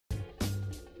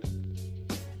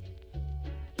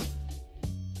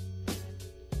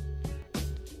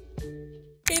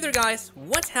there guys,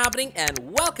 what's happening and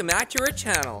welcome back to our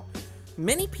channel.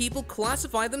 Many people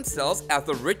classify themselves as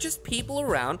the richest people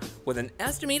around with an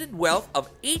estimated wealth of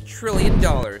 $8 trillion.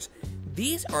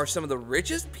 These are some of the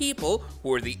richest people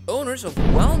who are the owners of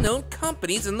well-known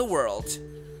companies in the world.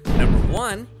 Number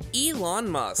 1. Elon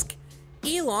Musk.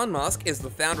 Elon Musk is the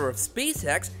founder of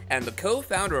SpaceX and the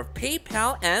co-founder of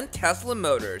PayPal and Tesla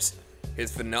Motors.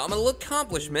 His phenomenal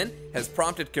accomplishment has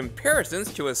prompted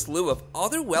comparisons to a slew of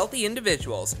other wealthy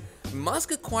individuals.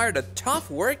 Musk acquired a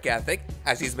tough work ethic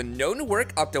as he's been known to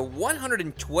work up to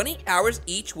 120 hours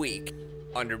each week.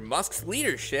 Under Musk's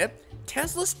leadership,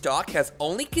 Tesla stock has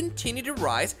only continued to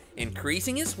rise,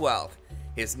 increasing his wealth.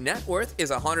 His net worth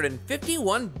is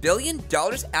 $151 billion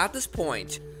at this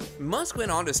point. Musk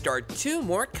went on to start two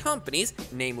more companies,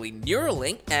 namely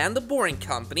Neuralink and The Boring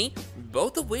Company,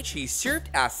 both of which he served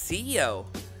as CEO.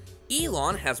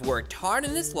 Elon has worked hard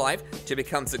in his life to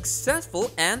become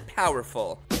successful and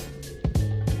powerful.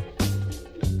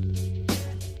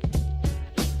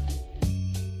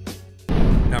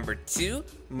 Number 2.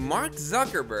 Mark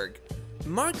Zuckerberg.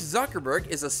 Mark Zuckerberg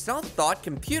is a self-taught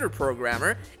computer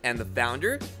programmer and the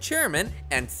founder, chairman,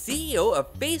 and CEO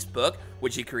of Facebook,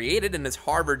 which he created in his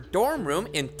Harvard dorm room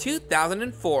in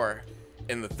 2004.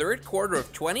 In the third quarter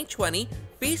of 2020,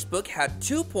 Facebook had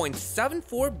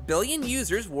 2.74 billion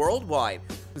users worldwide.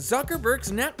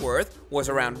 Zuckerberg's net worth was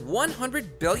around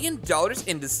 $100 billion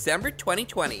in December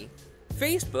 2020.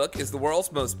 Facebook is the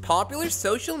world's most popular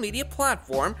social media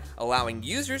platform, allowing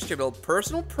users to build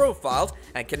personal profiles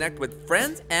and connect with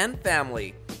friends and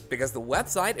family. Because the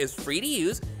website is free to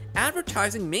use,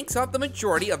 advertising makes up the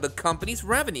majority of the company's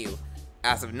revenue.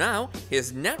 As of now,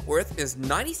 his net worth is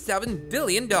 $97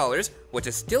 billion, which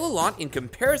is still a lot in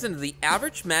comparison to the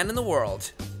average man in the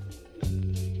world.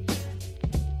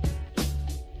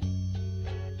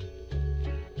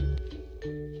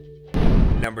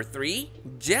 Number 3.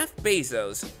 Jeff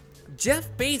Bezos.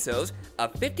 Jeff Bezos, a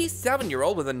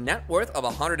 57-year-old with a net worth of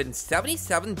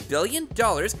 $177 billion,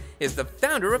 is the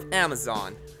founder of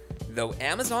Amazon. Though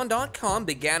Amazon.com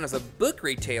began as a book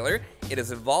retailer, it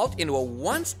has evolved into a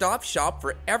one-stop shop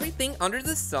for everything under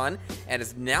the sun and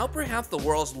is now perhaps the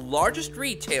world's largest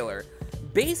retailer.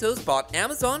 Bezos bought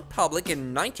Amazon public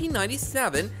in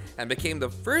 1997 and became the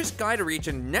first guy to reach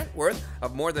a net worth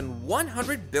of more than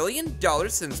 $100 billion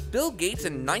since Bill Gates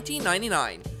in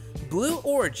 1999. Blue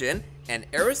Origin, an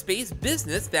aerospace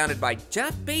business founded by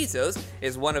Jeff Bezos,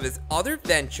 is one of his other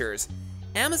ventures.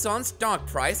 Amazon's stock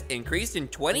price increased in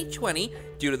 2020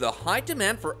 due to the high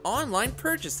demand for online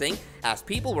purchasing as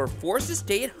people were forced to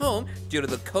stay at home due to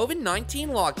the COVID-19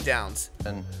 lockdowns.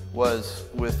 And was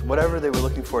with whatever they were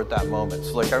looking for at that moment.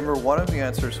 So I remember one of the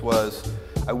answers was,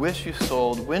 I wish you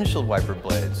sold windshield wiper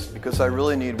blades because I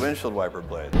really need windshield wiper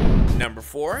blades. Number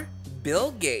 4.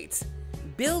 Bill Gates.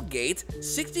 Bill Gates,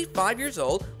 65 years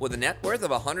old with a net worth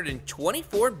of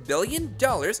 $124 billion,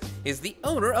 is the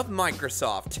owner of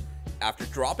Microsoft. After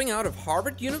dropping out of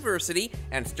Harvard University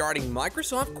and starting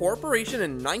Microsoft Corporation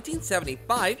in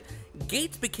 1975,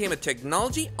 Gates became a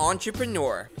technology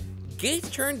entrepreneur. Gates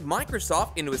turned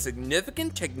Microsoft into a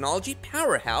significant technology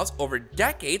powerhouse over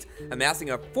decades,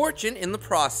 amassing a fortune in the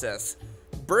process.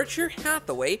 Berkshire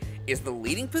Hathaway is the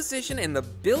leading position in the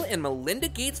Bill and Melinda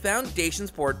Gates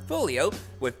Foundation's portfolio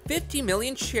with 50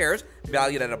 million shares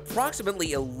valued at approximately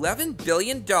 $11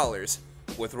 billion.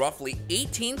 With roughly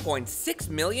 18.6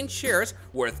 million shares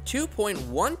worth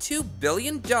 $2.12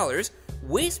 billion,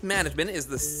 Waste Management is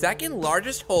the second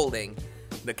largest holding.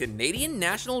 The Canadian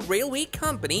National Railway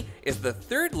Company is the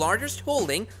third largest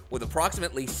holding with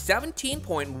approximately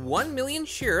 17.1 million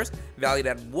shares valued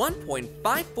at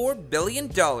 $1.54 billion.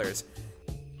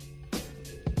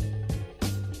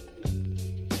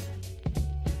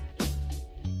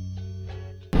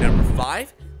 Number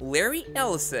 5. Larry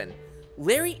Ellison.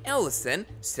 Larry Ellison,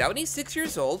 76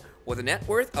 years old with a net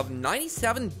worth of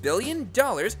 $97 billion,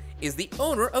 is the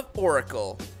owner of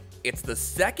Oracle. It's the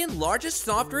second largest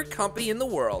software company in the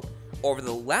world. Over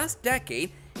the last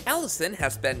decade, Ellison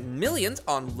has spent millions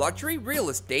on luxury real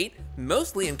estate,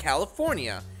 mostly in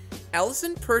California.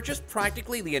 Ellison purchased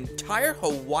practically the entire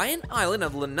Hawaiian island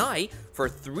of Lanai for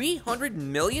 $300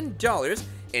 million,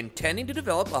 intending to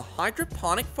develop a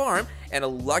hydroponic farm and a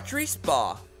luxury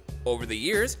spa. Over the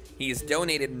years, he has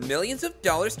donated millions of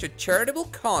dollars to charitable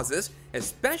causes,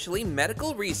 especially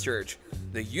medical research.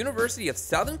 The University of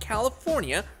Southern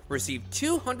California received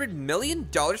 $200 million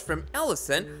from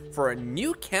Ellison for a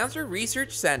new cancer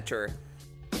research center.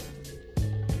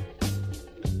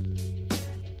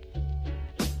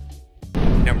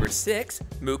 Number 6.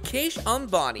 Mukesh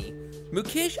Ambani.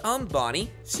 Mukesh Ambani,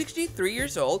 63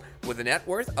 years old, with a net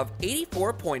worth of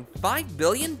 $84.5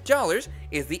 billion,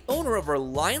 is the owner of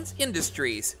Reliance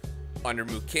Industries. Under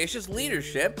Mukesh's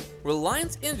leadership,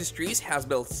 Reliance Industries has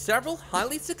built several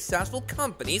highly successful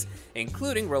companies,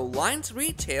 including Reliance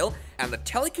Retail and the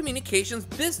telecommunications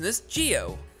business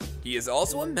Jio. He is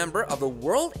also a member of the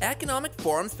World Economic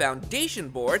Forum's Foundation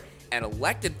Board, an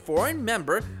elected foreign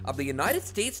member of the United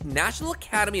States National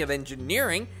Academy of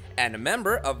Engineering, and a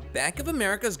member of Bank of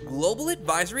America's Global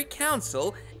Advisory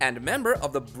Council, and a member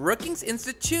of the Brookings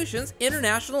Institution's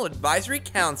International Advisory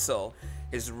Council.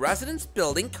 His residence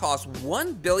building costs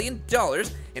 $1 billion,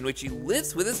 in which he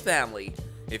lives with his family.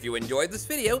 If you enjoyed this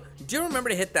video, do remember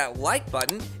to hit that like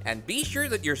button and be sure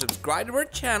that you're subscribed to our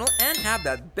channel and have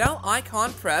that bell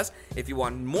icon pressed if you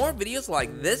want more videos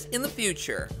like this in the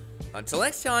future. Until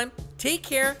next time, take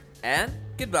care and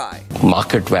goodbye.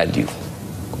 Market value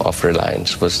of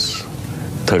Reliance was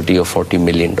 $30 or $40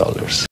 million.